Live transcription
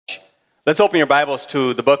Let's open your Bibles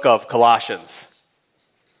to the book of Colossians.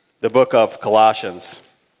 The book of Colossians.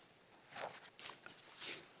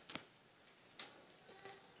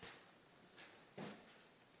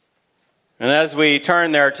 And as we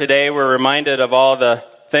turn there today, we're reminded of all the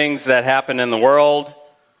things that happen in the world.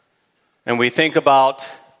 And we think about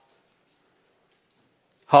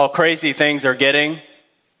how crazy things are getting.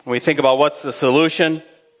 We think about what's the solution.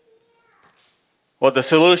 Well, the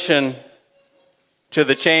solution to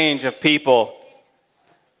the change of people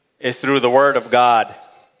is through the Word of God.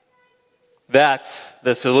 That's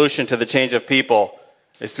the solution to the change of people,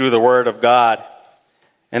 is through the Word of God.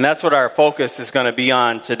 And that's what our focus is going to be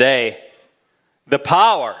on today. The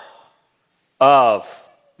power of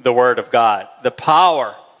the Word of God. The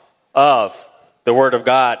power of the Word of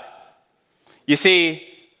God. You see,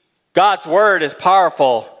 God's Word is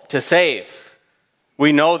powerful to save.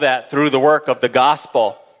 We know that through the work of the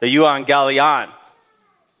gospel, the euangelion.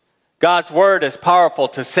 God's Word is powerful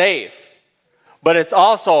to save, but it's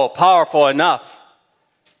also powerful enough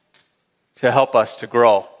to help us to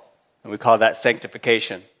grow. And we call that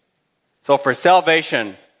sanctification. So for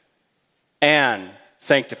salvation and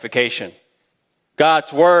sanctification,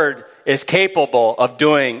 God's Word is capable of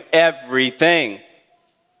doing everything.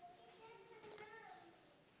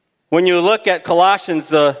 When you look at Colossians,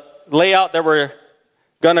 the layout that we're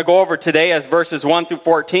going to go over today is verses 1 through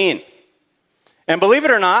 14. And believe it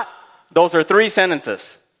or not, those are 3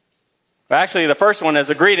 sentences. Actually, the first one is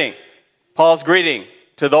a greeting. Paul's greeting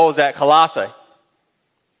to those at Colossae.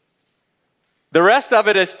 The rest of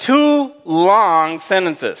it is 2 long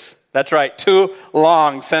sentences. That's right, 2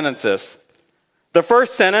 long sentences. The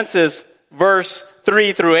first sentence is verse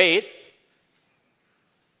 3 through 8.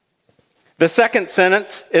 The second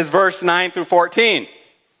sentence is verse 9 through 14.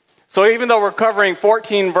 So even though we're covering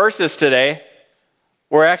 14 verses today,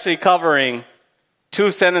 we're actually covering 2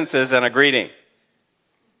 sentences and a greeting.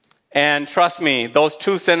 And trust me, those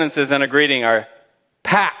 2 sentences and a greeting are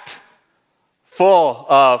packed full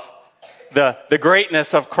of the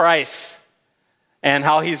greatness of Christ and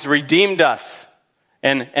how He's redeemed us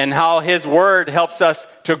and how His Word helps us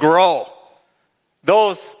to grow.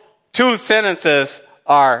 Those 2 sentences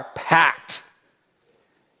are packed.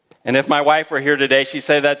 And if my wife were here today, she'd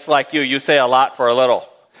say that's like you. You say a lot for a little.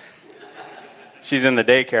 She's in the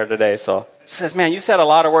daycare today, so she says, man, you said a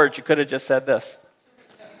lot of words. You could have just said this.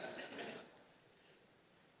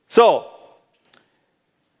 So,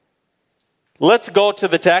 let's go to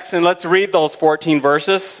the text and let's read those 14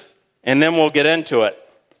 verses, and then we'll get into it.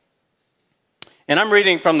 And I'm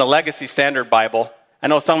reading from the Legacy Standard Bible. I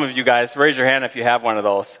know some of you guys, raise your hand if you have one of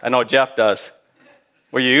those. I know Jeff does.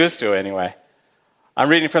 Well, you used to anyway. I'm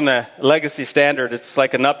reading from the Legacy Standard. It's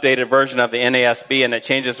like an updated version of the NASB, and it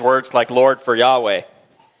changes words like Lord for Yahweh.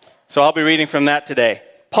 So I'll be reading from that today.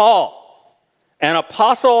 Paul, an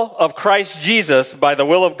apostle of Christ Jesus by the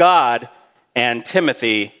will of God, and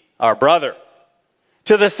Timothy, our brother.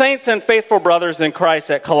 To the saints and faithful brothers in Christ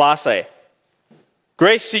at Colossae,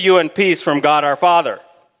 grace to you and peace from God our Father.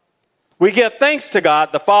 We give thanks to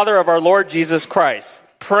God, the Father of our Lord Jesus Christ,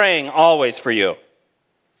 praying always for you,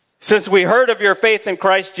 since we heard of your faith in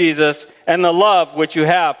Christ Jesus and the love which you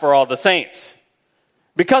have for all the saints,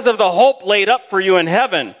 because of the hope laid up for you in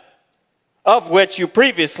heaven, of which you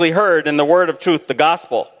previously heard in the word of truth, the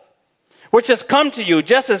gospel, which has come to you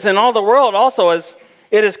just as in all the world also as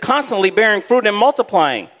it is constantly bearing fruit and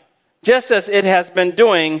multiplying, just as it has been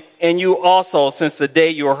doing in you also since the day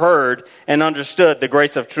you heard and understood the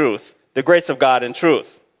grace of truth, the grace of God in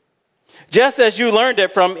truth. Just as you learned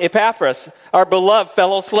it from Epaphras, our beloved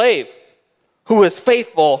fellow slave, who is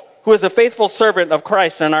a faithful servant of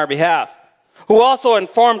Christ on our behalf, who also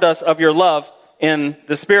informed us of your love in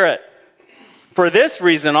the Spirit. For this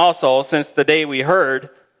reason also, since the day we heard,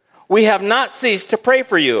 we have not ceased to pray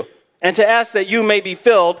for you and to ask that you may be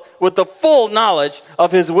filled with the full knowledge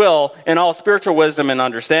of His will in all spiritual wisdom and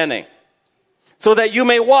understanding, so that you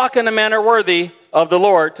may walk in a manner worthy of the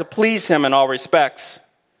Lord, to please Him in all respects,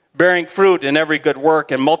 bearing fruit in every good work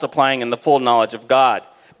and multiplying in the full knowledge of God,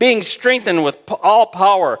 being strengthened with all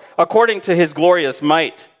power according to His glorious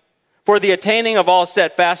might, for the attaining of all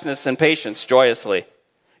steadfastness and patience joyously,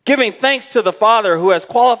 giving thanks to the Father who has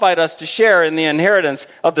qualified us to share in the inheritance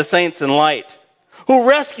of the saints in light, who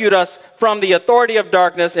rescued us from the authority of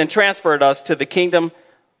darkness and transferred us to the kingdom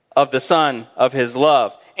of the Son of His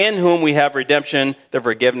love, in whom we have redemption, the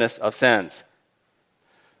forgiveness of sins.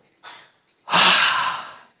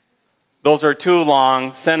 Those are 2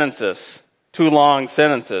 long sentences. 2 long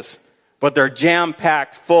sentences. But they're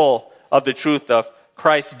jam-packed full of the truth of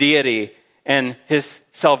Christ's deity and His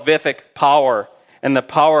salvific power and the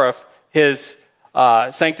power of His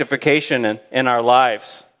sanctification in our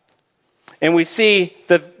lives. And we see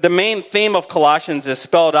that the main theme of Colossians is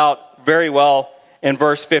spelled out very well in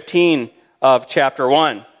verse 15 of chapter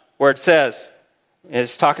 1, where it says,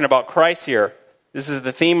 it's talking about Christ here. This is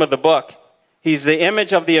the theme of the book. He's the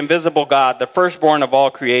image of the invisible God, the firstborn of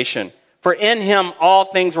all creation. For in him all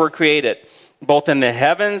things were created, both in the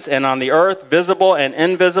heavens and on the earth, visible and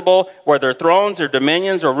invisible, whether thrones or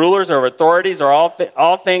dominions or rulers or authorities, or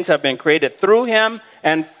all things have been created through him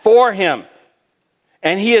and for him.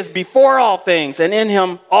 And he is before all things, and in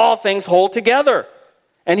him all things hold together.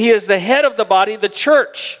 And he is the head of the body, the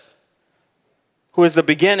church, who is the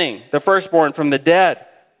beginning, the firstborn from the dead,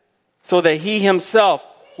 so that he himself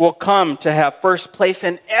will come to have first place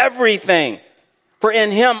in everything. For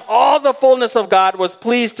in him all the fullness of God was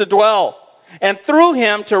pleased to dwell, and through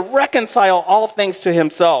him to reconcile all things to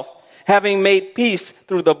himself, having made peace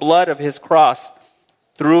through the blood of his cross,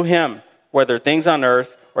 through him, whether things on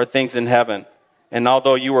earth or things in heaven. And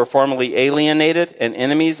although you were formerly alienated and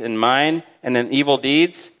enemies in mind and in evil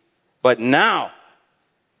deeds, but now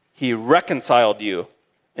he reconciled you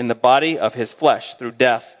in the body of his flesh through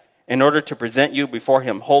death, in order to present you before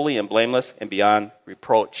him holy and blameless and beyond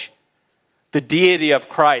reproach. The deity of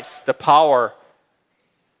Christ, the power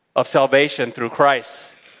of salvation through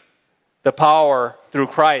Christ, the power through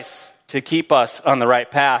Christ to keep us on the right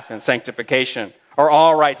path in sanctification, are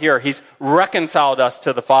all right here. He's reconciled us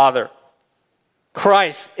to the Father.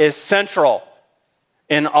 Christ is central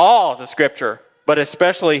in all the Scripture, but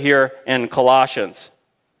especially here in Colossians.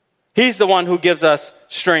 He's the one who gives us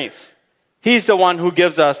strength. He's the one who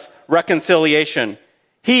gives us reconciliation.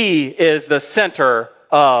 He is the center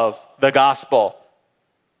of the gospel,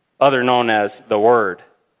 other known as the Word.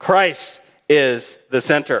 Christ is the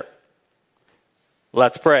center.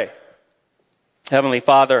 Let's pray. Heavenly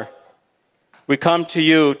Father, we come to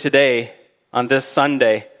you today on this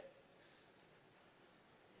Sunday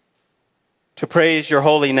to praise your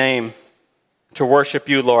holy name, to worship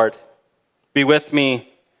you, Lord. Be with me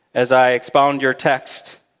as I expound your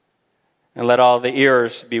text, and let all the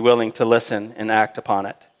ears be willing to listen and act upon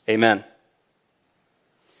it. Amen.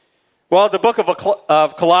 Well, the book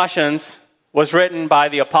of Colossians was written by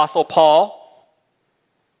the Apostle Paul.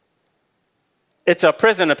 It's a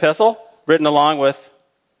prison epistle written along with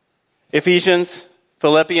Ephesians,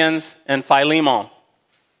 Philippians, and Philemon.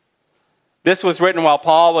 This was written while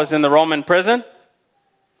Paul was in the Roman prison.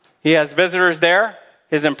 He has visitors there.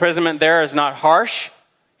 His imprisonment there is not harsh.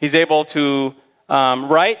 He's able to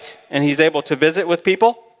write, and he's able to visit with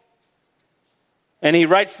people. And he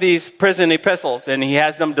writes these prison epistles, and he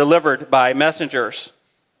has them delivered by messengers.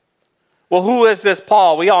 Well, who is this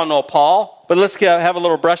Paul? We all know Paul, but let's have a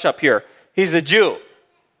little brush up here. He's a Jew.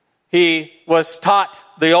 He was taught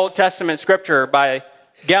the Old Testament scripture by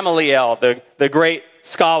Gamaliel, the great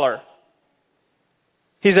scholar.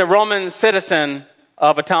 He's a Roman citizen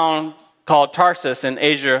of a town called Tarsus in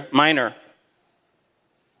Asia Minor.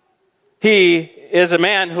 He is a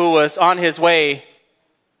man who was on his way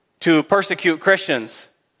to persecute Christians.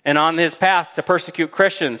 And on his path to persecute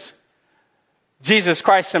Christians, Jesus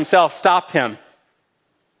Christ himself stopped him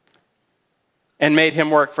and made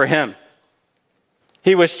him work for him.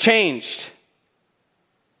 He was changed.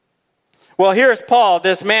 Well, here's Paul,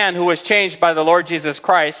 this man who was changed by the Lord Jesus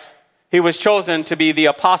Christ. He was chosen to be the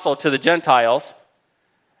apostle to the Gentiles.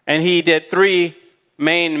 And he did 3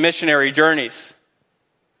 main missionary journeys.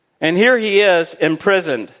 And here he is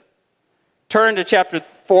imprisoned. Turn to chapter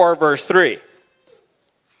 4, verse 3.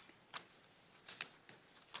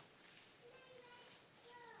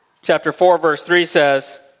 Chapter 4, verse 3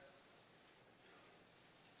 says,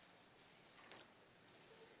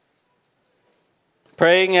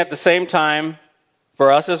 praying at the same time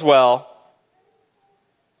for us as well,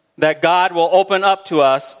 that God will open up to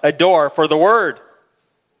us a door for the word,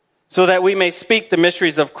 so that we may speak the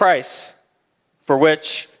mysteries of Christ, for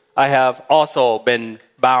which I have also been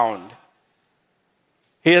bound.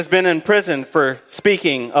 He has been in prison for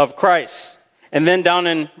speaking of Christ. And then down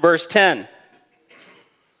in verse 10,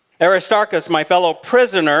 Aristarchus, my fellow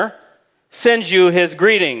prisoner, sends you his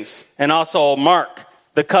greetings, and also Mark,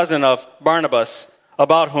 the cousin of Barnabas,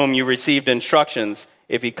 about whom you received instructions.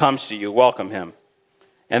 If he comes to you, welcome him.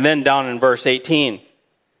 And then down in verse 18,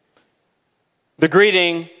 the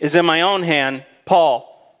greeting is in my own hand,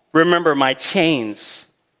 Paul. Remember my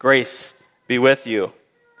chains. Grace be with you.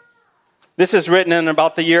 This is written in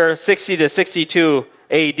about the year 60 to 62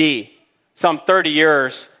 AD, some 30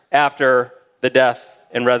 years after the death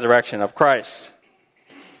and resurrection of Christ.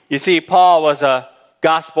 You see, Paul was a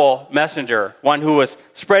gospel messenger, one who was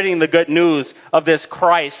spreading the good news of this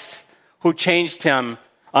Christ who changed him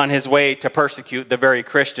on his way to persecute the very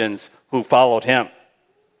Christians who followed him.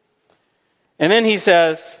 And then he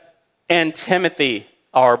says, and Timothy,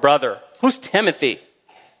 our brother. Who's Timothy?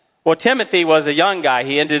 Well, Timothy was a young guy.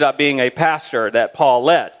 He ended up being a pastor that Paul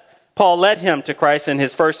led. Paul led him to Christ in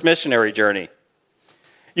his first missionary journey.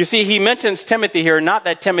 You see, he mentions Timothy here, not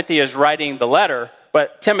that Timothy is writing the letter,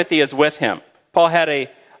 but Timothy is with him. Paul had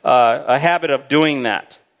a habit of doing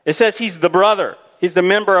that. It says he's the brother. He's the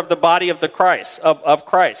member of the body of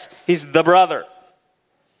Christ. He's the brother.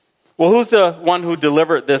 Well, who's the one who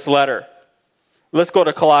delivered this letter? Let's go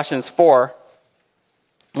to Colossians 4.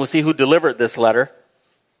 We'll see who delivered this letter.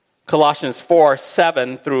 Colossians 4,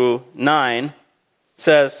 7 through 9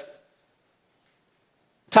 says,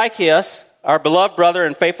 Tychicus, our beloved brother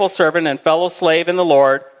and faithful servant and fellow slave in the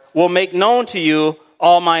Lord, will make known to you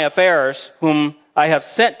all my affairs, whom I have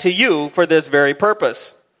sent to you for this very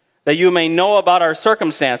purpose, that you may know about our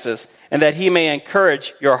circumstances, and that he may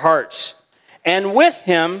encourage your hearts. And with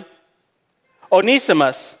him,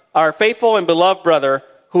 Onesimus, our faithful and beloved brother,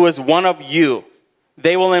 who is one of you.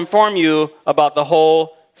 They will inform you about the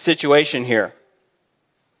whole situation here.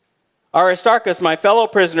 Aristarchus, my fellow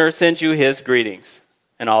prisoner, sends you his greetings,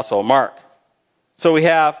 and also Mark. So we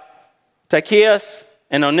have Tychicus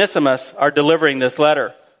and Onesimus are delivering this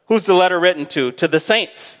letter. Who's the letter written to? To the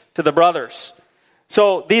saints, to the brothers.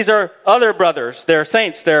 So these are other brothers. They're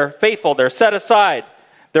saints. They're faithful. They're set aside.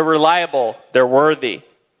 They're reliable. They're worthy.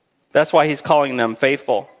 That's why he's calling them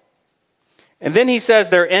faithful. And then he says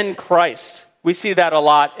they're in Christ. We see that a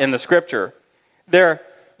lot in the scripture. They're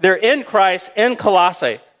in Christ in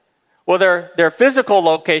Colossae. Well, their physical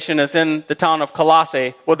location is in the town of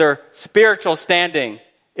Colossae. Well, their spiritual standing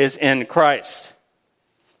is in Christ.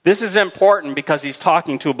 This is important because he's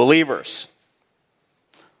talking to believers.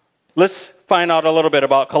 Let's find out a little bit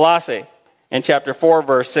about Colossae. In chapter 4,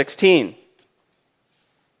 verse 16,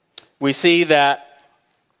 we see that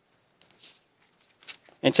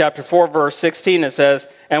in chapter 4, verse 16, it says,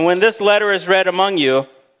 and when this letter is read among you,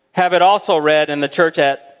 have it also read in the church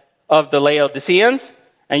of the Laodiceans,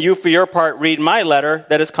 and you for your part read my letter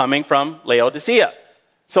that is coming from Laodicea.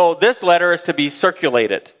 So this letter is to be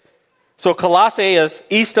circulated. So Colossae is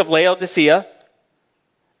east of Laodicea.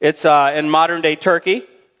 It's in modern-day Turkey.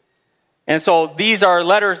 And so these are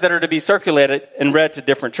letters that are to be circulated and read to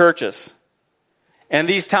different churches. And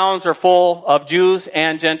these towns are full of Jews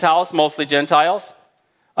and Gentiles, mostly Gentiles.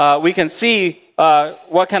 We can see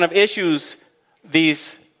what kind of issues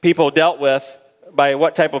these people dealt with by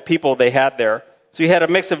what type of people they had there. So you had a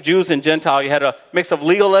mix of Jews and Gentile. You had a mix of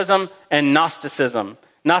legalism and Gnosticism.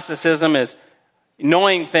 Gnosticism is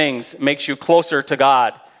knowing things makes you closer to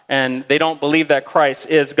God, and they don't believe that Christ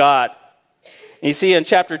is God. And you see in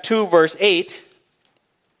chapter 2, verse 8,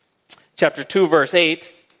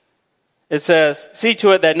 it says, see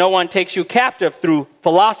to it that no one takes you captive through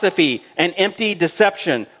philosophy and empty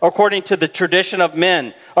deception, according to the tradition of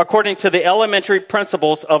men, according to the elementary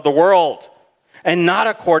principles of the world, and not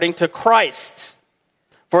according to Christ.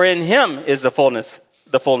 For in him is the fullness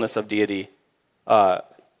of deity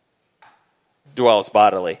dwells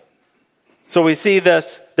bodily. So we see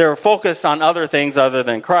this, they're focused on other things other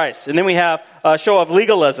than Christ. And then we have a show of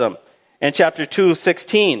legalism in chapter 2,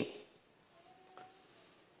 16.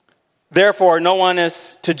 Therefore, no one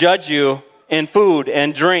is to judge you in food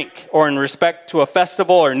and drink, or in respect to a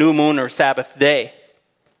festival or new moon or Sabbath day.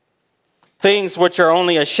 Things which are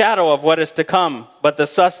only a shadow of what is to come, but the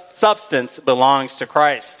substance belongs to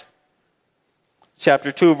Christ.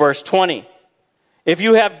 Chapter 2, verse 20. If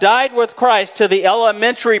you have died with Christ to the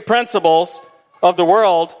elementary principles of the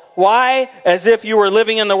world, why, as if you were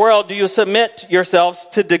living in the world, do you submit yourselves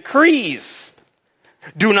to decrees?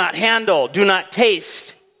 Do not handle, do not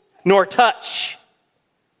taste, nor touch,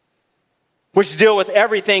 which deal with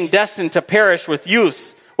everything destined to perish with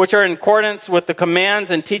use, which are in accordance with the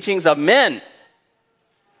commands and teachings of men,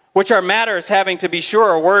 which are matters having, to be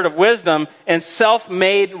sure, a word of wisdom and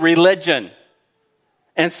self-made religion,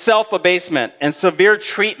 and self-abasement and severe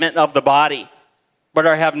treatment of the body, but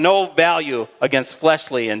have no value against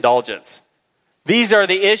fleshly indulgence. These are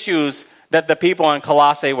the issues that the people in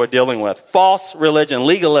Colossae were dealing with. False religion,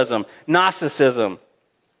 legalism, Gnosticism.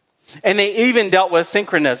 And they even dealt with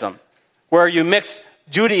synchronism, where you mix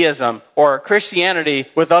Judaism or Christianity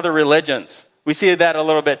with other religions. We see that a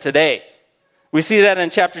little bit today. We see that in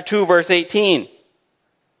chapter 2, verse 18.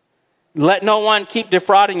 Let no one keep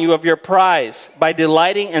defrauding you of your prize by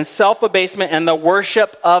delighting in self-abasement and the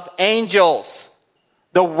worship of angels.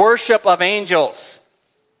 The worship of angels.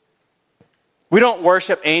 We don't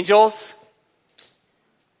worship angels.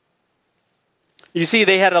 You see,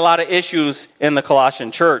 they had a lot of issues in the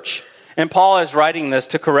Colossian church. And Paul is writing this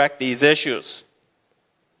to correct these issues.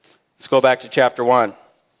 Let's go back to chapter 1.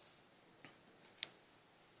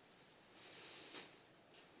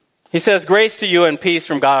 He says, grace to you and peace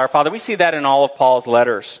from God our Father. We see that in all of Paul's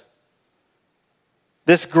letters.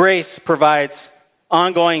 This grace provides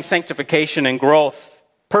ongoing sanctification and growth,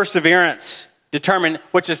 perseverance,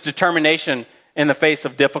 which is determination in the face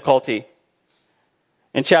of difficulty.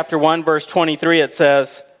 In chapter 1, verse 23, it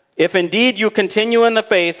says, if indeed you continue in the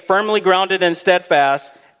faith, firmly grounded and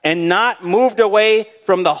steadfast, and not moved away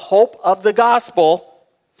from the hope of the gospel,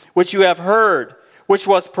 which you have heard, which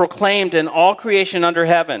was proclaimed in all creation under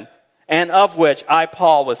heaven, and of which I,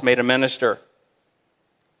 Paul, was made a minister.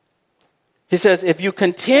 He says, if you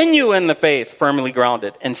continue in the faith, firmly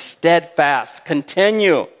grounded and steadfast,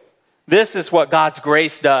 continue. This is what God's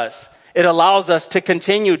grace does. It allows us to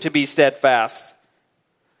continue to be steadfast.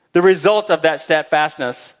 The result of that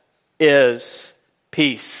steadfastness is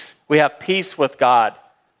peace. We have peace with God.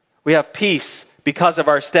 We have peace because of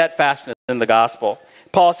our steadfastness in the gospel.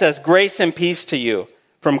 Paul says, grace and peace to you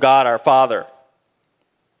from God our Father.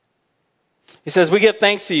 He says, we give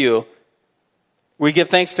thanks to you. We give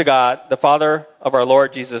thanks to God, the Father of our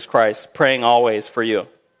Lord Jesus Christ, praying always for you.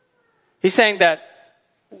 He's saying that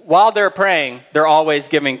while they're praying, they're always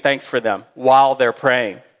giving thanks for them while they're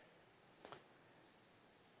praying.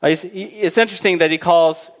 It's interesting that he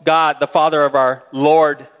calls God the Father of our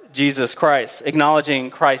Lord Jesus Christ,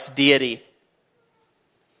 acknowledging Christ's deity.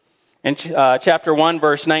 In chapter 1,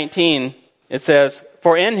 verse 19, it says,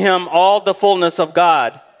 for in him all the fullness of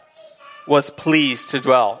God was pleased to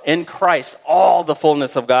dwell. In Christ, all the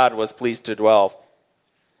fullness of God was pleased to dwell.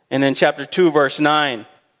 And in chapter 2, verse 9,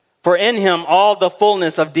 for in him all the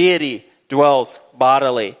fullness of deity dwells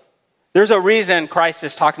bodily. There's a reason Christ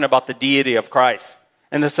is talking about the deity of Christ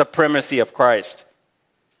and the supremacy of Christ.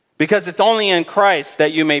 Because it's only in Christ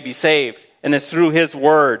that you may be saved, and it's through his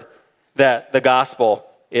word that the gospel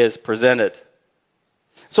is presented.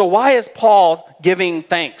 So why is Paul giving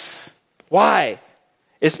thanks? Why?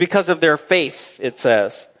 It's because of their faith, it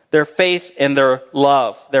says. Their faith and their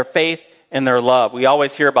love. Their faith and their love. We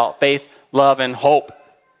always hear about faith, love, and hope.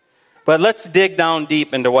 But let's dig down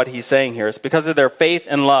deep into what he's saying here. It's because of their faith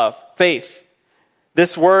and love. Faith.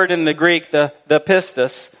 This word in the Greek, the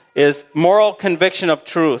pistis, is moral conviction of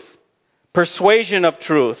truth, persuasion of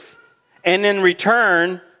truth, and in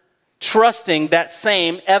return, trusting that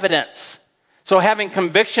same evidence. So having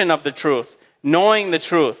conviction of the truth, knowing the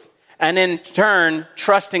truth, and in turn,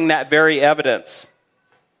 trusting that very evidence.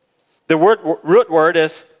 The root word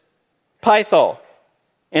is pytho,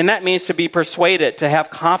 and that means to be persuaded, to have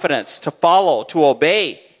confidence, to follow, to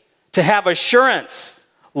obey, to have assurance,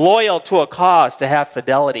 loyal to a cause, to have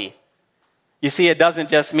fidelity. You see, it doesn't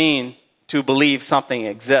just mean to believe something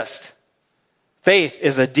exists. Faith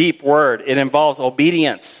is a deep word. It involves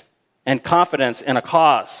obedience and confidence in a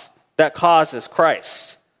cause. That cause is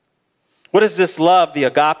Christ. What is this love, the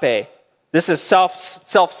agape? This is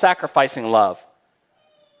self-sacrificing love.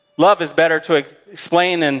 Love is better to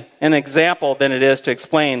explain in an example than it is to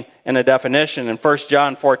explain in a definition. In 1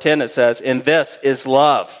 John 4:10 it says, "In this is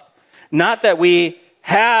love. Not that we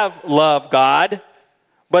have loved God,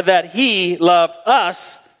 but that he loved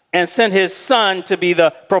us and sent his Son to be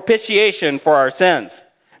the propitiation for our sins."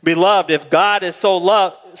 Beloved, if God is so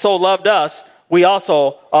loved us, we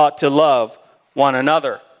also ought to love one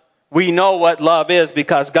another. We know what love is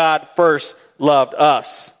because God first loved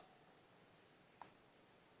us.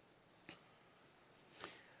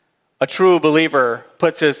 A true believer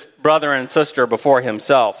puts his brother and sister before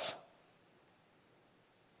himself.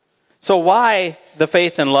 So why the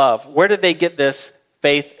faith and love? Where did they get this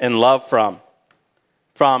faith and love from?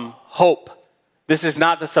 From hope. This is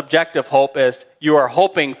not the subjective hope as you are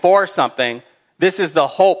hoping for something. This is the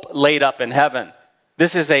hope laid up in heaven.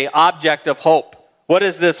 This is an object of hope. What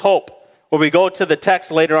is this hope? Well, we go to the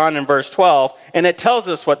text later on in verse 12, and it tells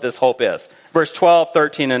us what this hope is. Verse 12,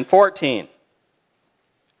 13, and 14.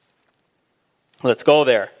 Let's go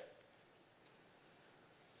there.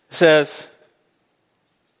 It says,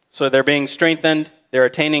 so they're being strengthened, they're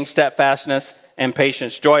attaining steadfastness and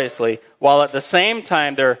patience joyously, while at the same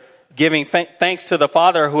time they're giving thanks to the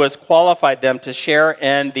Father who has qualified them to share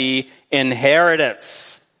in the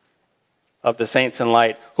inheritance of the saints in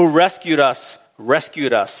light, who rescued us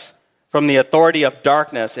from the authority of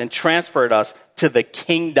darkness and transferred us to the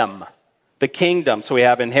kingdom. The kingdom. So we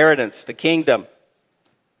have inheritance, the kingdom.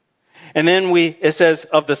 And then it says,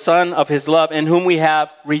 of the Son of his love, in whom we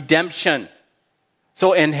have redemption.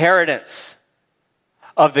 So inheritance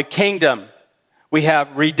of the kingdom. We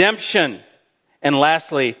have redemption. And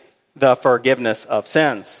lastly, the forgiveness of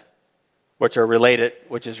sins. which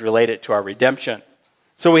is related to our redemption.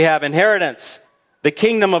 So we have inheritance, the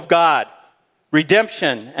kingdom of God,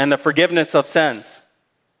 redemption, and the forgiveness of sins.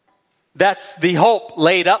 That's the hope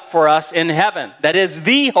laid up for us in heaven. That is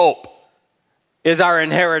the hope, is our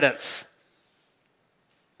inheritance,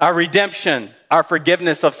 our redemption, our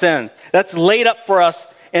forgiveness of sin. That's laid up for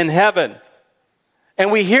us in heaven.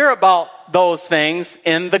 And we hear about those things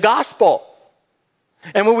in the gospel.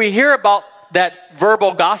 And when we hear about that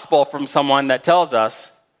verbal gospel from someone that tells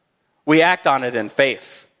us, we act on it in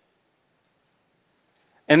faith.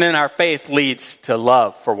 And then our faith leads to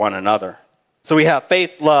love for one another. So we have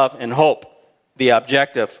faith, love, and hope, the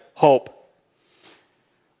objective hope.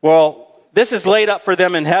 Well, this is laid up for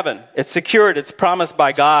them in heaven. It's secured, it's promised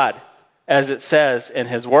by God, as it says in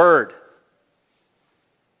His Word.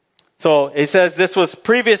 So it says this was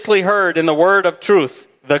previously heard in the word of truth,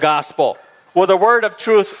 the gospel. Well, the word of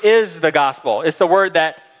truth is the gospel. It's the word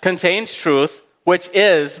that contains truth, which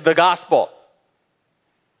is the gospel.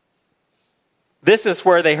 This is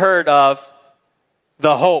where they heard of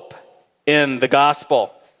the hope in the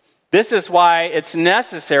gospel. This is why it's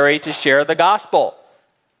necessary to share the gospel.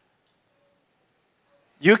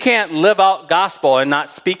 You can't live out gospel and not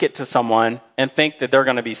speak it to someone and think that they're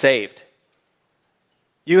going to be saved.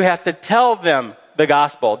 You have to tell them the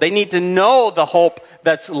gospel. They need to know the hope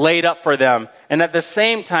that's laid up for them. And at the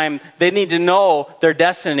same time, they need to know their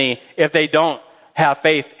destiny if they don't have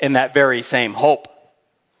faith in that very same hope.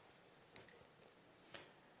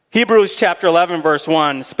 Hebrews chapter 11, verse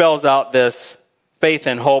 1 spells out this faith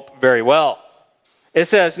and hope very well. It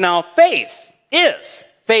says, now faith is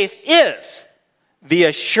the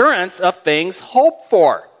assurance of things hoped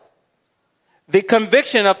for, the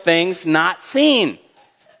conviction of things not seen.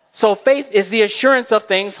 So faith is the assurance of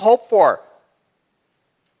things hoped for.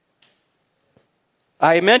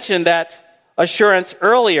 I mentioned that assurance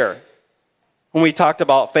earlier when we talked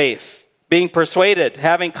about faith. Being persuaded,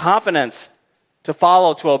 having confidence to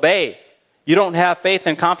follow, to obey. You don't have faith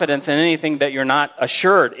and confidence in anything that you're not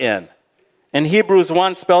assured in. And Hebrews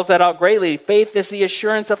 1 spells that out greatly. Faith is the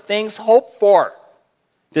assurance of things hoped for.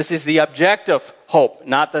 This is the objective hope,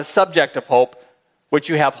 not the subjective hope, which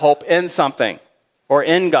you have hope in something or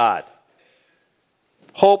in God.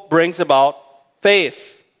 Hope brings about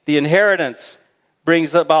faith. The inheritance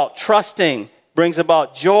brings about trusting, brings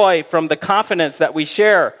about joy from the confidence that we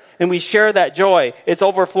share. And we share that joy. It's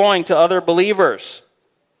overflowing to other believers.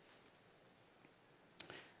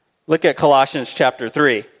 Look at Colossians chapter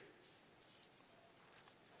 3.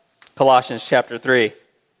 Colossians chapter 3.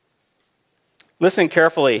 Listen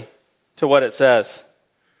carefully to what it says.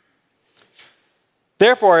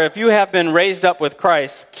 Therefore, if you have been raised up with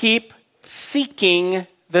Christ, keep seeking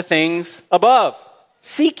the things above.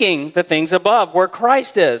 Seeking the things above, where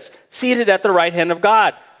Christ is, seated at the right hand of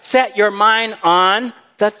God. Set your mind on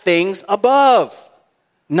the things above,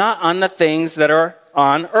 not on the things that are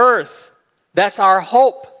on earth. That's our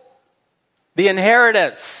hope. The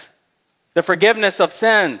inheritance, the forgiveness of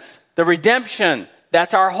sins, the redemption.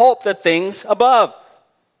 That's our hope, the things above.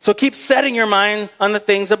 So keep setting your mind on the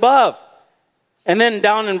things above. And then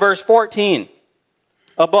down in verse 14,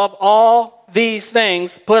 above all these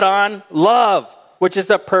things, put on love, which is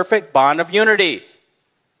the perfect bond of unity.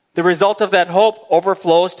 The result of that hope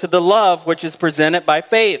overflows to the love which is presented by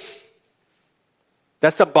faith.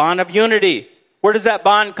 That's a bond of unity. Where does that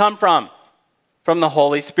bond come from? From the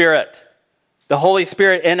Holy Spirit. The Holy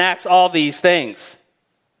Spirit enacts all these things.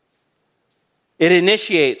 It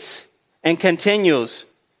initiates and continues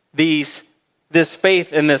this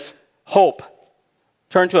faith and this hope.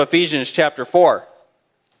 Turn to Ephesians chapter 4.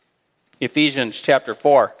 Ephesians chapter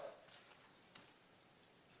 4.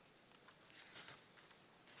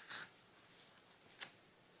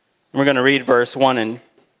 We're going to read verse 1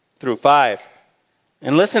 through 5.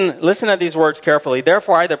 And listen to these words carefully.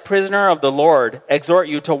 Therefore, I, the prisoner of the Lord, exhort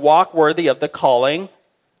you to walk worthy of the calling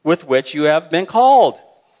with which you have been called,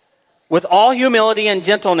 with all humility and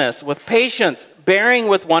gentleness, with patience, bearing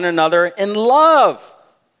with one another in love,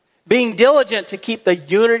 being diligent to keep the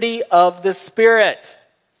unity of the Spirit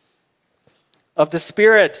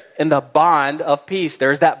in the bond of peace.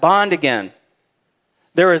 There's that bond again.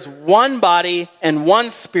 There is one body and one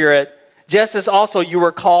Spirit, just as also you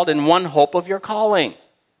were called in one hope of your calling.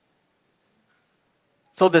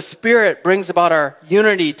 So the Spirit brings about our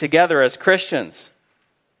unity together as Christians,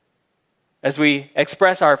 as we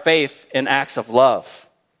express our faith in acts of love.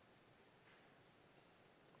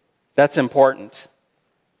 That's important.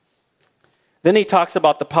 Then he talks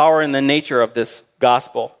about the power and the nature of this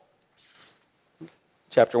gospel.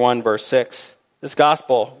 Chapter 1, verse 6. This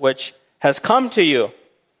gospel, which has come to you,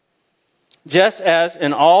 just as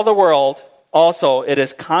in all the world also it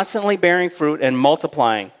is constantly bearing fruit and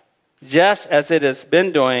multiplying, just as it has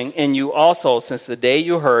been doing in you also since the day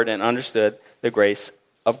you heard and understood the grace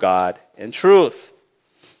of God in truth.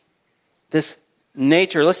 This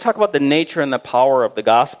nature, let's talk about the nature and the power of the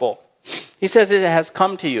gospel. He says it has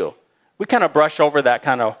come to you. We kind of brush over that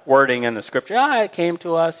kind of wording in the scripture. It came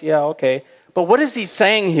to us. Yeah, okay. But what is he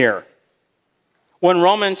saying here? When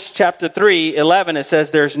Romans chapter 3:11, it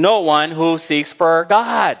says there's no one who seeks for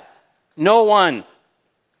God. No one.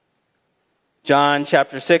 John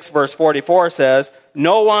chapter 6 verse 44 says,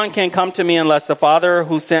 no one can come to me unless the Father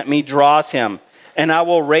who sent me draws him, and I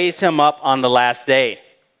will raise him up on the last day.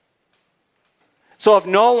 So if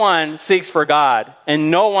no one seeks for God,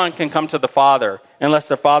 and no one can come to the Father unless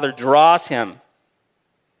the Father draws him,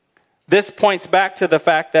 this points back to the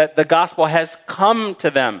fact that the gospel has come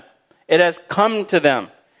to them. It has come to them.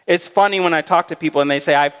 It's funny when I talk to people and they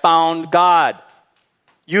say, I found God.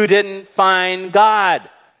 You didn't find God.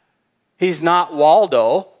 He's not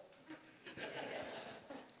Waldo.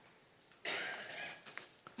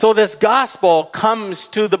 So this gospel comes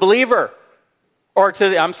to the believer, or to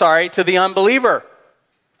the unbeliever,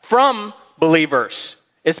 from believers.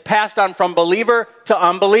 It's passed on from believer to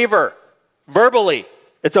unbeliever, verbally.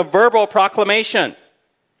 It's a verbal proclamation.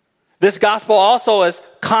 This gospel also is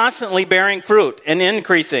constantly bearing fruit and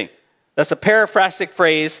increasing. That's a paraphrastic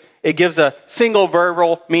phrase. It gives a single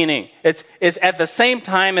verbal meaning. It's at the same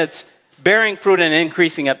time, it's bearing fruit and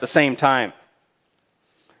increasing at the same time.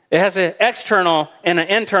 It has an external and an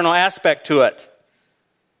internal aspect to it.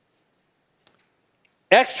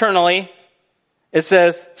 Externally, it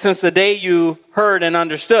says, since the day you heard and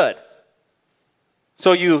understood.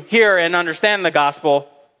 So you hear and understand the gospel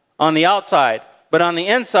on the outside. But on the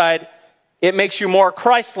inside, it makes you more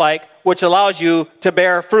Christ-like, which allows you to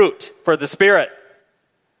bear fruit for the Spirit.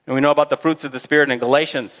 And we know about the fruits of the Spirit in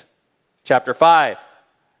Galatians chapter 5.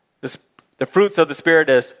 The fruits of the Spirit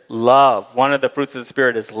is love. One of the fruits of the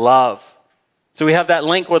Spirit is love. So we have that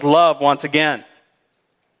link with love once again.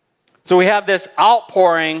 So we have this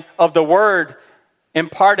outpouring of the Word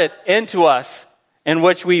imparted into us, in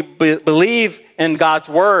which we believe in God's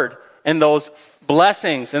Word and those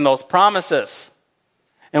blessings and those promises.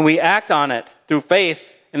 And we act on it through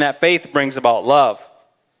faith, and that faith brings about love.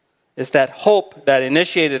 It's that hope that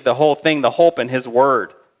initiated the whole thing, the hope in His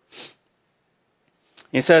Word.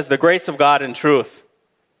 He says, the grace of God in truth.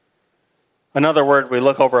 Another word we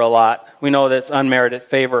look over a lot. We know that it's unmerited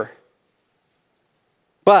favor.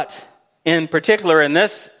 But, in particular in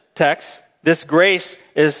this text, this grace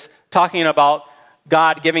is talking about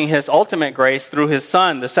God giving His ultimate grace through His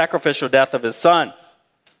Son, the sacrificial death of His Son.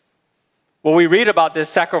 Well, we read about this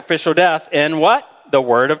sacrificial death in what? The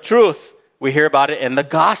word of truth. We hear about it in the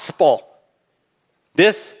gospel.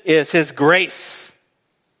 This is His grace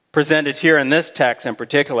presented here in this text in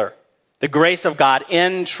particular. The grace of God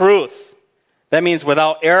in truth. That means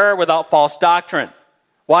without error, without false doctrine.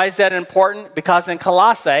 Why is that important? Because in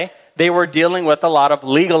Colossae, they were dealing with a lot of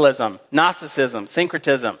legalism, Gnosticism,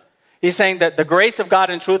 syncretism. He's saying that the grace of God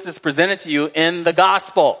in truth is presented to you in the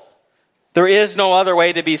gospel. There is no other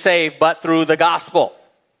way to be saved but through the gospel.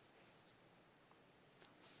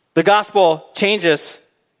 The gospel changes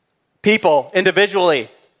people individually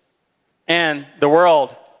and the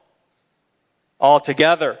world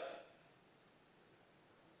altogether.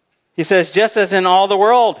 He says, just as in all the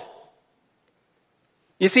world.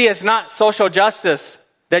 You see, it's not social justice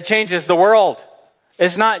that changes the world.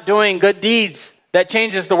 It's not doing good deeds that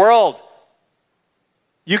changes the world.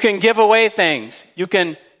 You can give away things. You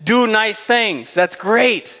can do nice things. That's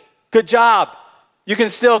great. Good job. You can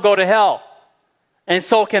still go to hell. And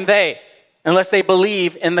so can they, unless they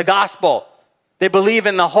believe in the gospel. They believe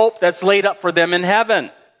in the hope that's laid up for them in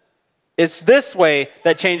heaven. It's this way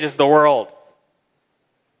that changes the world.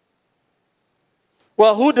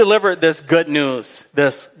 Well, who delivered this good news,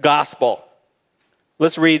 this gospel?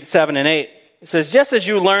 Let's read 7 and 8. It says, just as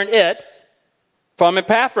you learned it from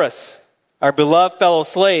Epaphras, our beloved fellow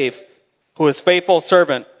slave, who is faithful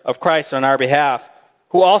servant of Christ on our behalf,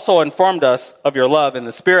 who also informed us of your love in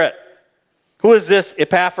the Spirit. Who is this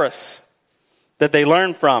Epaphras that they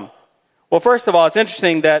learned from? Well, first of all, it's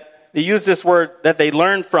interesting that they use this word that they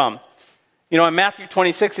learned from. You know, in Matthew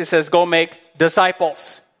 26, it says, go make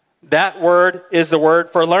disciples. That word is the word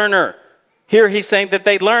for learner. Here he's saying that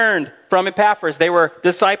they learned from Epaphras. They were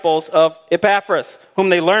disciples of Epaphras, whom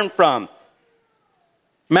they learned from.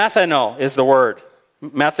 Mathano is the word.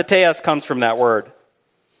 Matheteus comes from that word.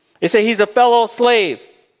 They say he's a fellow slave.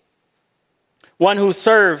 One who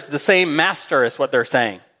serves the same master is what they're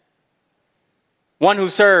saying. One who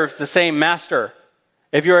serves the same master.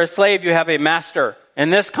 If you're a slave, you have a master. In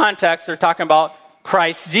this context, they're talking about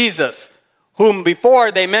Christ Jesus, whom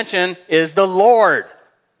before they mention is the Lord,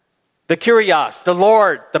 the Kyrios, the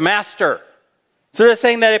Lord, the Master. So they're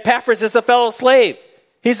saying that Epaphras is a fellow slave.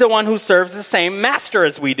 He's the one who serves the same master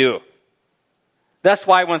as we do. That's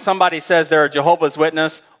why when somebody says they're a Jehovah's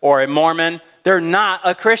Witness or a Mormon, they're not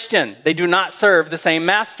a Christian. They do not serve the same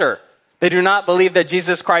master. They do not believe that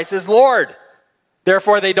Jesus Christ is Lord.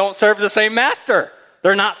 Therefore, they don't serve the same master.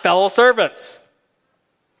 They're not fellow servants.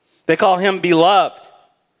 They call him beloved.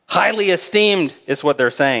 Highly esteemed is what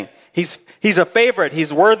they're saying. He's a favorite.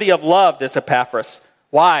 He's worthy of love, this Epaphras.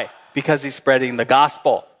 Why? Because he's spreading the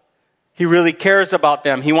gospel. He really cares about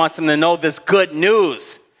them. He wants them to know this good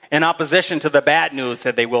news in opposition to the bad news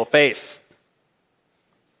that they will face.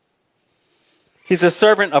 He's a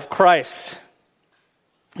servant of Christ.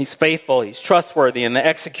 He's faithful. He's trustworthy in the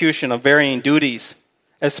execution of varying duties,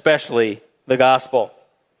 especially the gospel.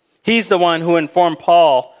 He's the one who informed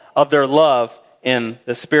Paul of their love in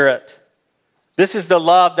the Spirit. This is the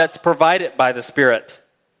love that's provided by the Spirit,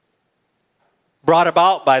 brought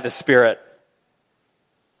about by the Spirit.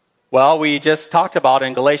 Well, we just talked about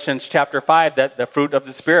in Galatians chapter 5 that the fruit of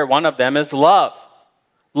the Spirit, one of them is love.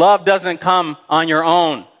 Love doesn't come on your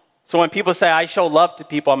own. So when people say, I show love to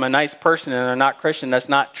people, I'm a nice person, and they're not Christian, that's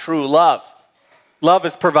not true love. Love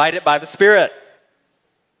is provided by the Spirit.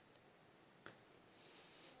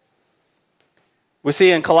 We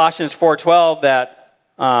see in Colossians 4:12 that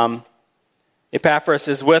Epaphras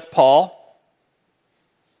is with Paul.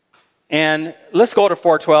 And let's go to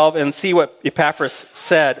 4:12 and see what Epaphras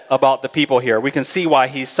said about the people here. We can see why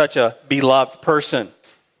he's such a beloved person.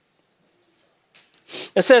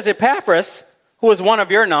 It says, Epaphras, who is one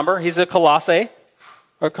of your number, he's a Colossian,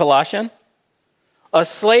 a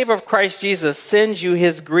slave of Christ Jesus, sends you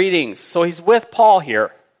his greetings. So he's with Paul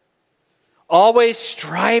here. Always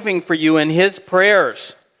striving for you in his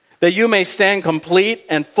prayers, that you may stand complete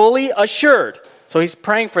and fully assured. So he's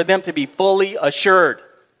praying for them to be fully assured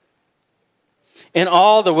in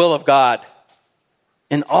all the will of God.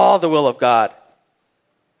 In all the will of God.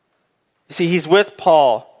 You see, he's with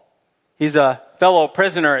Paul. He's a fellow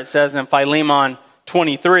prisoner, it says in Philemon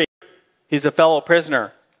 23. He's a fellow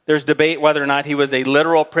prisoner. There's debate whether or not he was a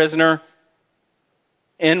literal prisoner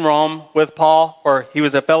in Rome with Paul, or he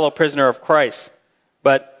was a fellow prisoner of Christ.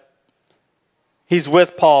 But he's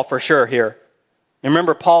with Paul for sure here. And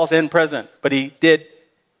remember, Paul's in prison, but he did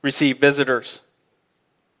receive visitors.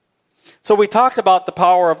 So we talked about the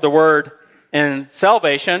power of the word in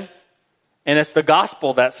salvation, and it's the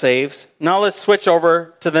gospel that saves. Now let's switch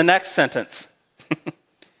over to the next sentence.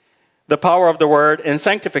 The power of the word in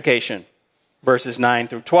sanctification, verses 9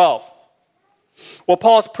 through 12. Well,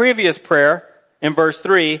 Paul's previous prayer in verse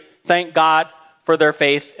 3, thank God for their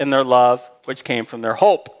faith and their love, which came from their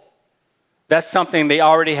hope. That's something they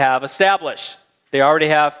already have established. They already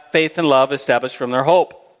have faith and love established from their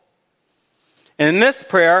hope. And in this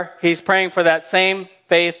prayer, he's praying for that same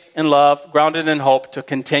faith and love, grounded in hope, to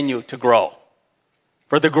continue to grow.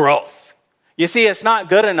 For the growth. You see, it's not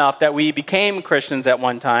good enough that we became Christians at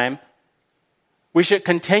one time. We should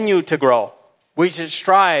continue to grow. We should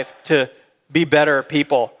strive to be better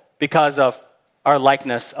people because of our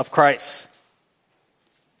likeness of Christ.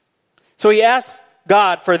 So he asks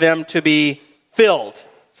God for them to be filled.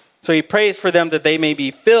 So he prays for them that they may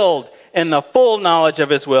be filled in the full knowledge of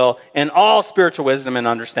his will and all spiritual wisdom and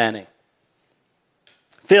understanding.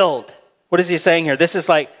 Filled. What is he saying here? This is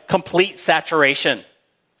like complete saturation.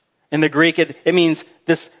 In the Greek, it means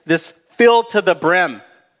this filled to the brim,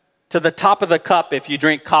 to the top of the cup. If you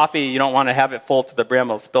drink coffee, you don't want to have it full to the brim,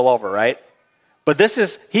 it'll spill over, right? But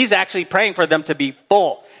he's actually praying for them to be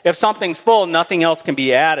full. If something's full, nothing else can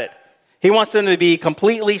be added. He wants them to be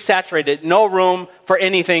completely saturated, no room for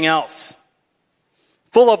anything else.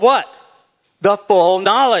 Full of what? The full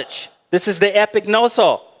knowledge. This is the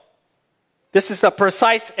epignoso. This is the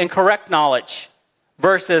precise and correct knowledge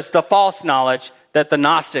versus the false knowledge that the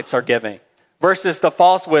Gnostics are giving, versus the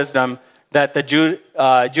false wisdom that the Jewish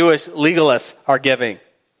legalists are giving.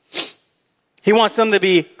 He wants them to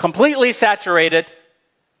be completely saturated,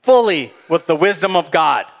 fully with the wisdom of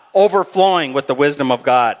God, overflowing with the wisdom of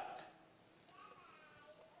God.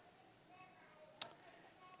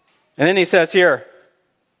 And then he says here,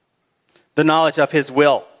 the knowledge of his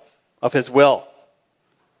will, of his will.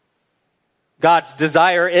 God's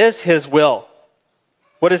desire is his will.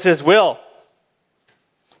 What is his will?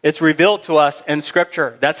 It's revealed to us in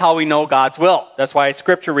Scripture. That's how we know God's will. That's why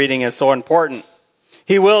Scripture reading is so important.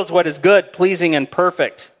 He wills what is good, pleasing, and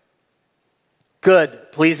perfect.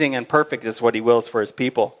 Good, pleasing, and perfect is what he wills for his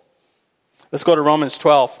people. Let's go to Romans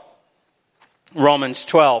 12. Romans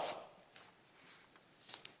 12.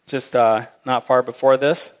 just not far before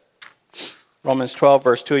this. Romans 12,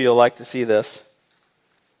 verse 2, you'll like to see this.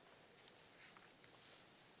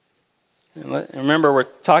 And remember, we're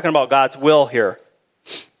talking about God's will here.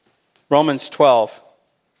 Romans 12,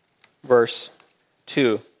 verse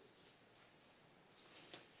 2.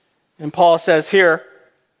 And Paul says here,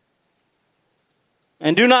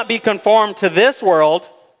 and do not be conformed to this world,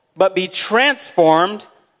 but be transformed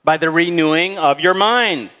by the renewing of your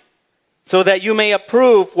mind, so that you may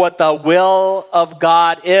approve what the will of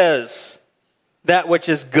God is, that which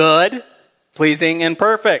is good, pleasing, and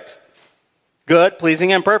perfect. Good,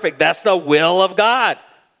 pleasing, and perfect. That's the will of God.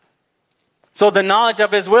 So the knowledge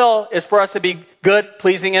of His will is for us to be good,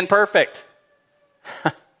 pleasing, and perfect.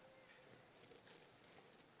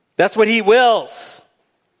 That's what He wills.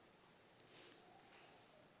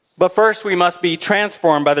 But first we must be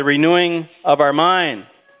transformed by the renewing of our mind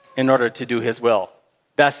in order to do His will.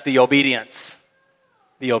 That's the obedience.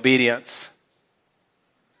 The obedience.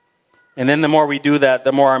 And then the more we do that,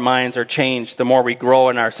 the more our minds are changed, the more we grow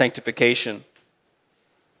in our sanctification.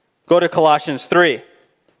 Go to Colossians 3.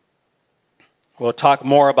 We'll talk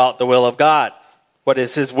more about the will of God. What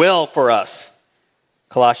is His will for us?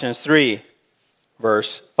 Colossians 3,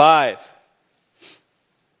 verse 5.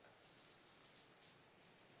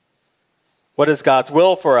 What is God's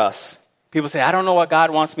will for us? People say, I don't know what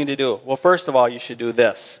God wants me to do. Well, first of all, you should do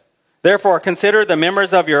this. Therefore, consider the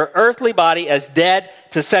members of your earthly body as dead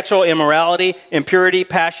to sexual immorality, impurity,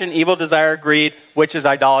 passion, evil desire, greed, which is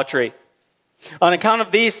idolatry. On account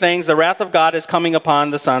of these things, the wrath of God is coming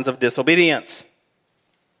upon the sons of disobedience.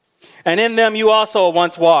 And in them you also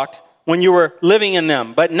once walked when you were living in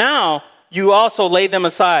them. But now you also laid them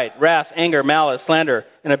aside, wrath, anger, malice, slander,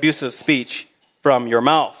 and abusive speech from your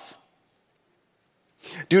mouth.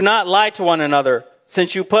 Do not lie to one another,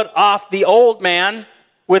 since you put off the old man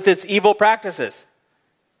with its evil practices.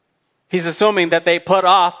 He's assuming that they put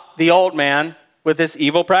off the old man with his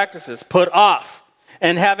evil practices. Put off.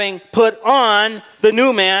 And having put on the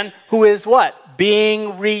new man, who is what?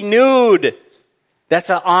 Being renewed. That's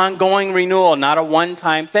an ongoing renewal, not a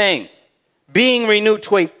one-time thing. Being renewed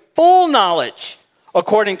to a full knowledge,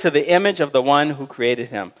 according to the image of the one who created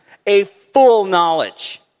him. A full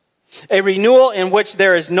knowledge. A renewal in which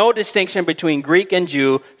there is no distinction between Greek and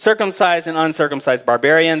Jew, circumcised and uncircumcised,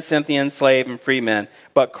 barbarian, Scythian, slave, and free men,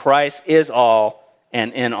 but Christ is all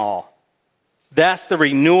and in all. That's the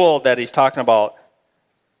renewal that he's talking about,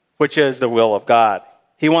 which is the will of God.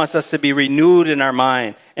 He wants us to be renewed in our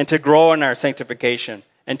mind and to grow in our sanctification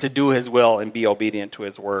and to do His will and be obedient to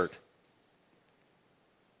His word.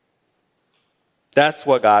 That's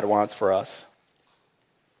what God wants for us.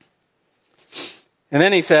 And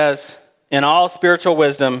then he says, in all spiritual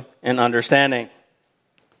wisdom and understanding.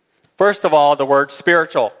 First of all, the word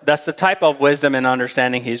spiritual. That's the type of wisdom and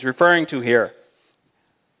understanding he's referring to here.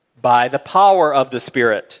 By the power of the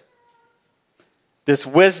Spirit. This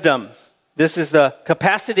wisdom, this is the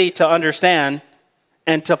capacity to understand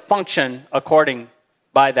and to function according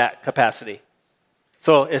by that capacity.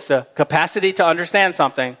 So it's the capacity to understand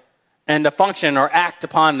something and to function or act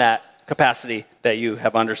upon that capacity that you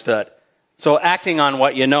have understood. So acting on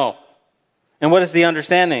what you know. And what is the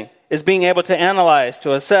understanding? Is being able to analyze,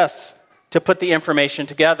 to assess, to put the information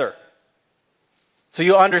together. So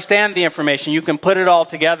you understand the information, you can put it all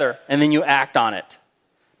together, and then you act on it.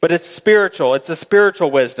 But it's spiritual. It's a spiritual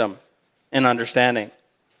wisdom and understanding.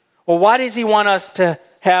 Well, why does he want us to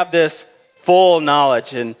have this full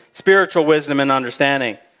knowledge and spiritual wisdom and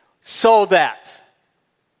understanding? So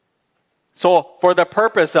for the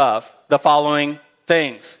purpose of the following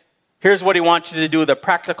things. Here's what he wants you to do, the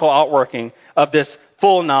practical outworking of this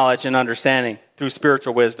full knowledge and understanding through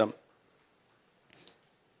spiritual wisdom.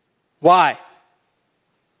 Why?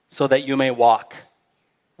 So that you may walk.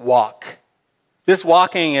 Walk. This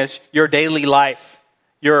walking is your daily life,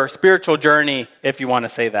 your spiritual journey, if you want to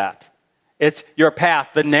say that. It's your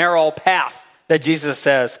path, the narrow path that Jesus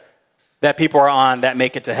says that people are on that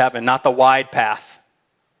make it to heaven, not the wide path.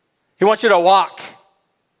 He wants you to walk.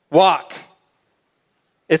 Walk.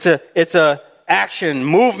 It's a action,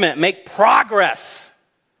 movement, make progress.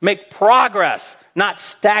 Make progress, not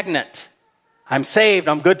stagnant. I'm saved,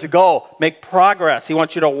 I'm good to go. Make progress. He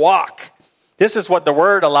wants you to walk. This is what the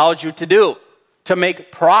Word allows you to do, to make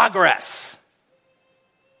progress.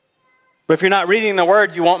 But if you're not reading the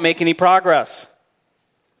Word, you won't make any progress.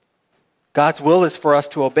 God's will is for us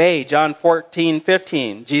to obey. John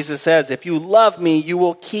 14:15, Jesus says, if you love me, you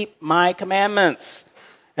will keep my commandments.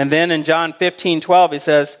 And then in John 15:12, he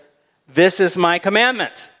says, this is my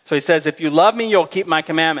commandment. So he says, if you love me, you'll keep my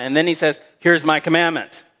commandment. And then he says, here's my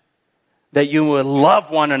commandment, that you will love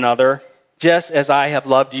one another just as I have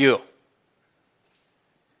loved you.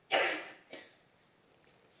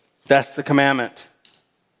 That's the commandment.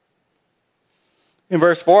 In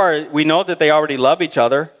verse 4, we know that they already love each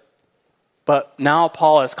other, but now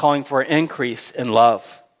Paul is calling for an increase in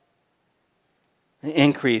love. An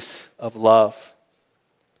increase of love.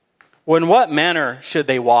 Well, in what manner should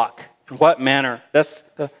they walk? In what manner? That's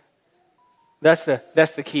the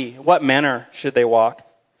key. What manner should they walk?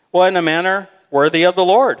 Well, in a manner worthy of the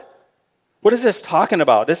Lord. What is this talking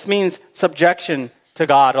about? This means subjection to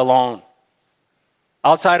God alone,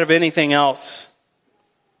 outside of anything else.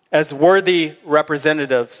 As worthy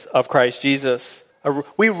representatives of Christ Jesus,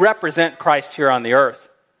 we represent Christ here on the earth.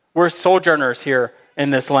 We're sojourners here in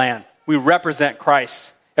this land. We represent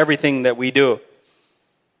Christ, everything that we do.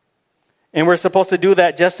 And we're supposed to do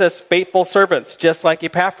that just as faithful servants, just like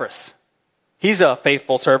Epaphras. He's a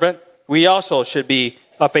faithful servant. We also should be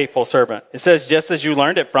a faithful servant. It says, just as you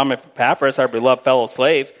learned it from Epaphras, our beloved fellow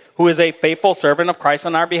slave, who is a faithful servant of Christ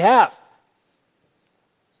on our behalf.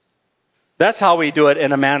 That's how we do it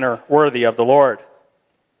in a manner worthy of the Lord.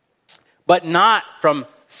 But not from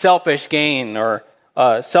selfish gain or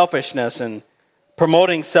selfishness and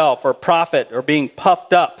promoting self or profit or being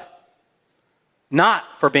puffed up. Not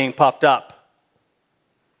for being puffed up.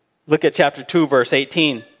 Look at chapter 2, verse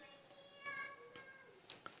 18.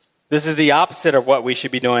 This is the opposite of what we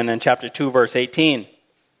should be doing in chapter 2, verse 18.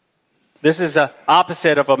 This is the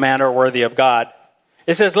opposite of a manner worthy of God.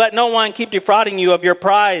 It says, let no one keep defrauding you of your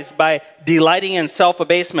prize by delighting in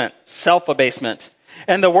self-abasement,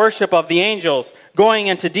 and the worship of the angels, going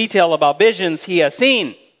into detail about visions he has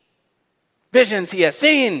seen. Visions he has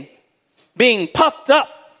seen, being puffed up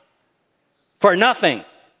for nothing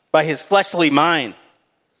by his fleshly mind.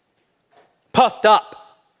 Puffed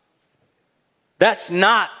up. That's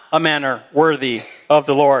not a manner worthy of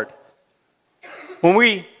the Lord. When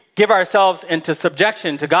we give ourselves into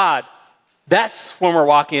subjection to God, that's when we're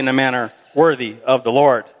walking in a manner worthy of the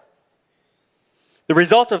Lord. The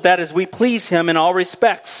result of that is we please him in all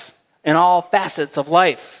respects, in all facets of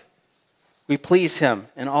life. We please him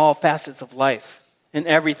in all facets of life, in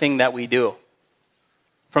everything that we do,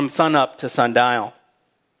 from sun up to sundial.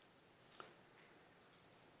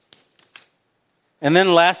 And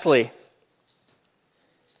then lastly,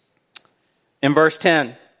 in verse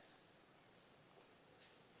 10,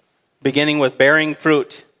 beginning with bearing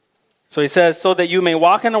fruit. So he says, so that you may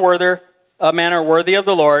walk in a manner worthy of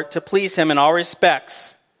the Lord, to please him in all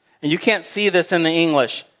respects. And you can't see this in the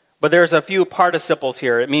English, but there's a few participles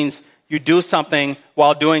here. It means you do something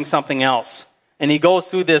while doing something else. And he goes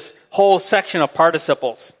through this whole section of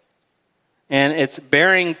participles. And it's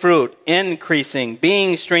bearing fruit, increasing,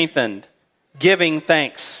 being strengthened, giving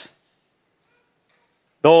thanks.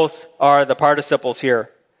 Those are the participles here.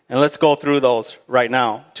 And let's go through those right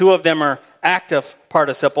now. 2 of them are active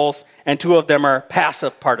participles, and 2 of them are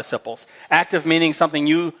passive participles. Active meaning something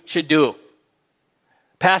you should do.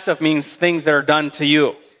 Passive means things that are done to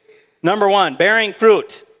you. Number 1, bearing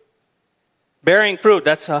fruit. Bearing fruit,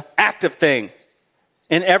 that's an active thing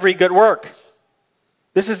in every good work.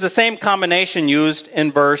 This is the same combination used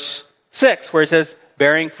in verse 6, where it says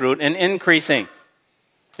bearing fruit and increasing.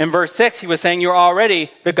 In verse 6, he was saying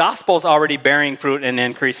the gospel's already bearing fruit and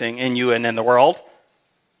increasing in you and in the world.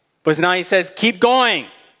 But now he says, keep going.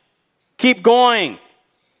 Keep going.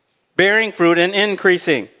 Bearing fruit and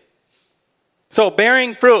increasing. So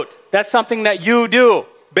bearing fruit, that's something that you do.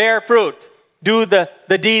 Bear fruit. Do the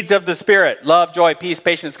deeds of the Spirit. Love, joy, peace,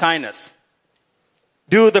 patience, kindness.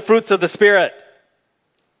 Do the fruits of the Spirit.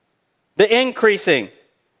 The increasing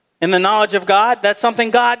in the knowledge of God, that's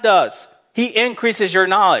something God does. He increases your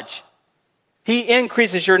knowledge. He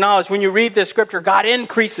increases your knowledge. When you read this scripture, God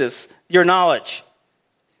increases your knowledge.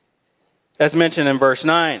 As mentioned in verse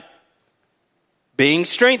 9. Being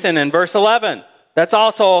strengthened in verse 11. That's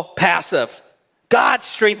also passive. God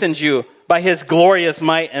strengthens you by his glorious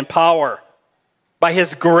might and power. By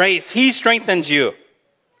his grace, he strengthens you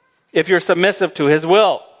if you're submissive to his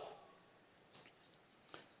will.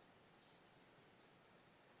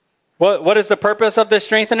 What is the purpose of this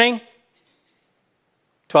strengthening?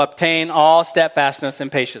 To obtain all steadfastness and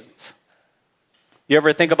patience. You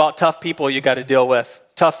ever think about tough people you got to deal with?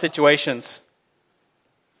 Tough situations.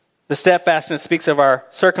 The steadfastness speaks of our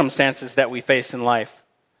circumstances that we face in life.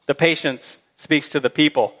 The patience speaks to the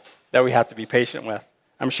people that we have to be patient with.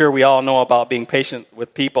 I'm sure we all know about being patient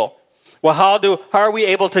with people. Well, how are we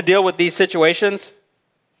able to deal with these situations?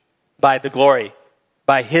 By the glory,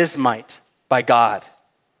 by his might, by God.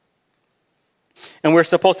 And we're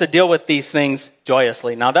supposed to deal with these things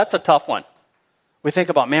joyously. Now, that's a tough one. We think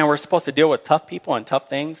about, we're supposed to deal with tough people and tough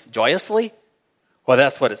things joyously? Well,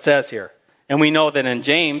 that's what it says here. And we know that in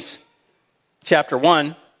James chapter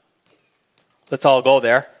 1, let's all go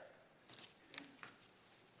there.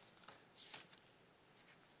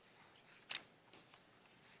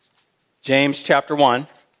 James chapter 1.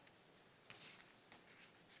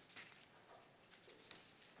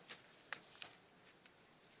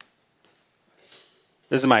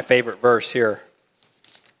 This is my favorite verse here.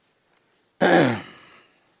 It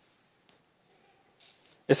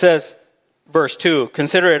says, verse 2,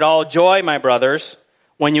 "Consider it all joy, my brothers,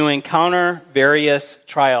 when you encounter various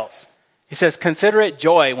trials." He says, consider it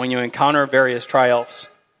joy when you encounter various trials,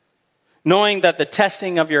 knowing that the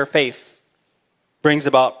testing of your faith brings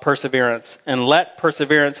about perseverance. And let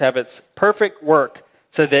perseverance have its perfect work,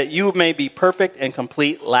 so that you may be perfect and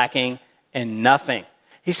complete, lacking in nothing.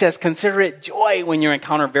 He says, consider it joy when you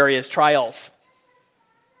encounter various trials,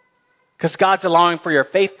 because God's allowing for your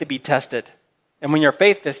faith to be tested. And when your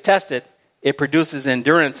faith is tested, it produces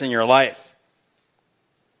endurance in your life.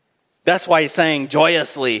 That's why he's saying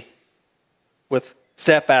joyously with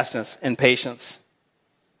steadfastness and patience.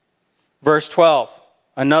 Verse 12,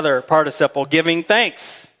 another participle, giving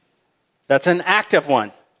thanks. That's an active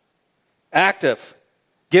one. Active.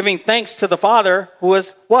 Giving thanks to the Father who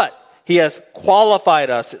is what? He has qualified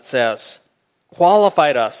us, it says.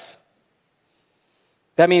 Qualified us.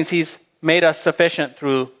 That means he's made us sufficient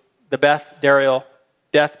through the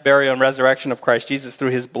death, burial, and resurrection of Christ Jesus through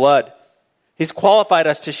his blood. He's qualified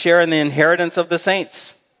us to share in the inheritance of the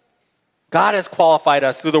saints. God has qualified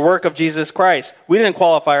us through the work of Jesus Christ. We didn't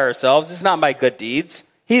qualify ourselves. It's not by good deeds.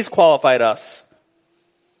 He's qualified us.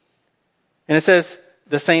 And it says,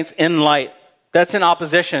 the saints in light. That's in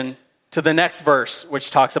opposition to the next verse,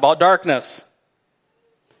 which talks about darkness.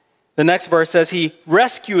 The next verse says he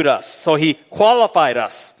rescued us. So he qualified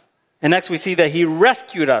us. And next we see that he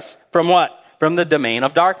rescued us from what? From the domain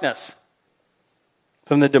of darkness.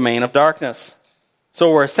 From the domain of darkness.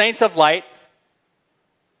 So we're saints of light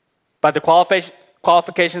by the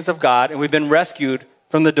qualifications of God, and we've been rescued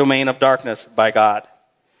from the domain of darkness by God.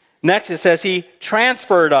 Next it says he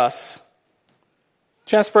transferred us.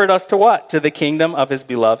 Transferred us to what? To the kingdom of his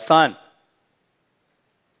beloved Son.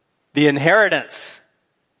 The inheritance.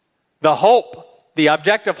 The hope. The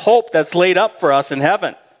objective hope that's laid up for us in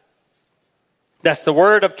heaven. That's the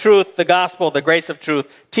word of truth, the gospel, the grace of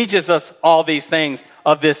truth, teaches us all these things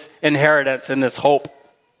of this inheritance and this hope.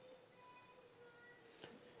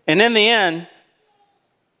 And in the end,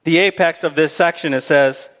 the apex of this section, it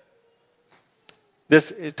says,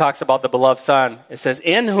 it talks about the beloved Son. It says,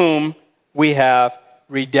 in whom we have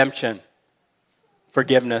redemption,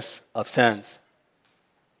 forgiveness of sins.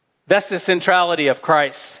 That's the centrality of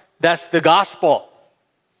Christ. That's the gospel.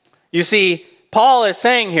 You see, Paul is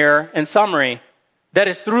saying here, in summary, that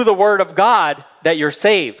it's through the word of God that you're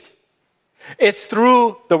saved. It's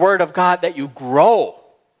through the word of God that you grow.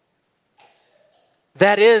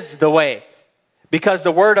 That is the way. Because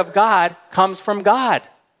the word of God comes from God.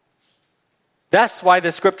 That's why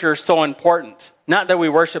the scripture is so important. Not that we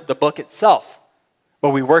worship the book itself,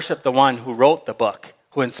 but we worship the one who wrote the book,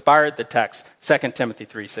 who inspired the text, 2 Timothy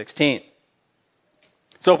 3:16.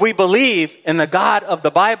 So if we believe in the God of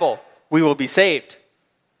the Bible, we will be saved.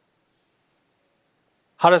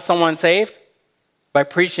 How does someone saved? By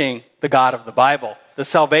preaching the God of the Bible, the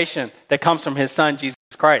salvation that comes from his Son, Jesus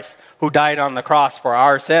Christ, who died on the cross for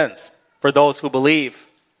our sins, for those who believe.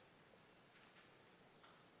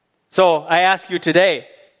 So I ask you today,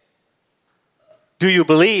 do you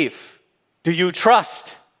believe? Do you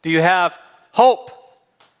trust? Do you have hope?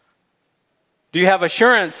 Do you have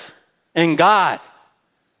assurance in God,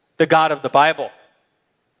 the God of the Bible,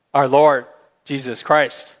 our Lord Jesus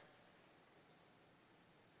Christ?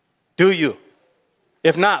 Do you?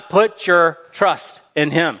 If not, put your trust in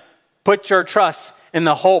him. Put your trust in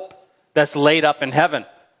the hope that's laid up in heaven.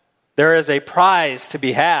 There is a prize to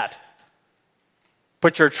be had.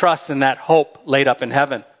 Put your trust in that hope laid up in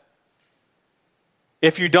heaven.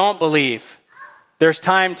 If you don't believe, there's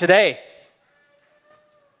time today.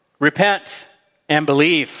 Repent and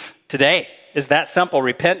believe today. Is that simple?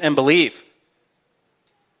 Repent and believe.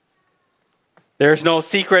 There's no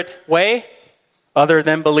secret way other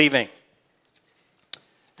than believing.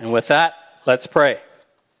 And with that, let's pray.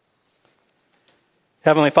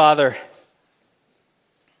 Heavenly Father,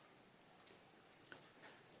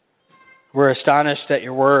 we're astonished at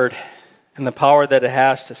your word and the power that it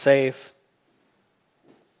has to save.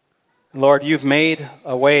 Lord, you've made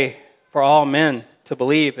a way for all men to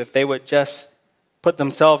believe if they would just put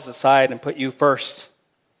themselves aside and put you first.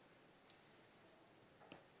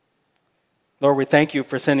 Lord, we thank you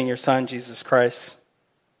for sending your Son, Jesus Christ.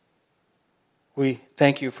 We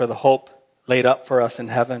thank you for the hope laid up for us in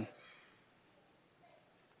heaven.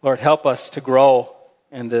 Lord, help us to grow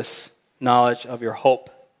in this knowledge of your hope.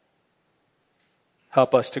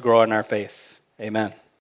 Help us to grow in our faith. Amen.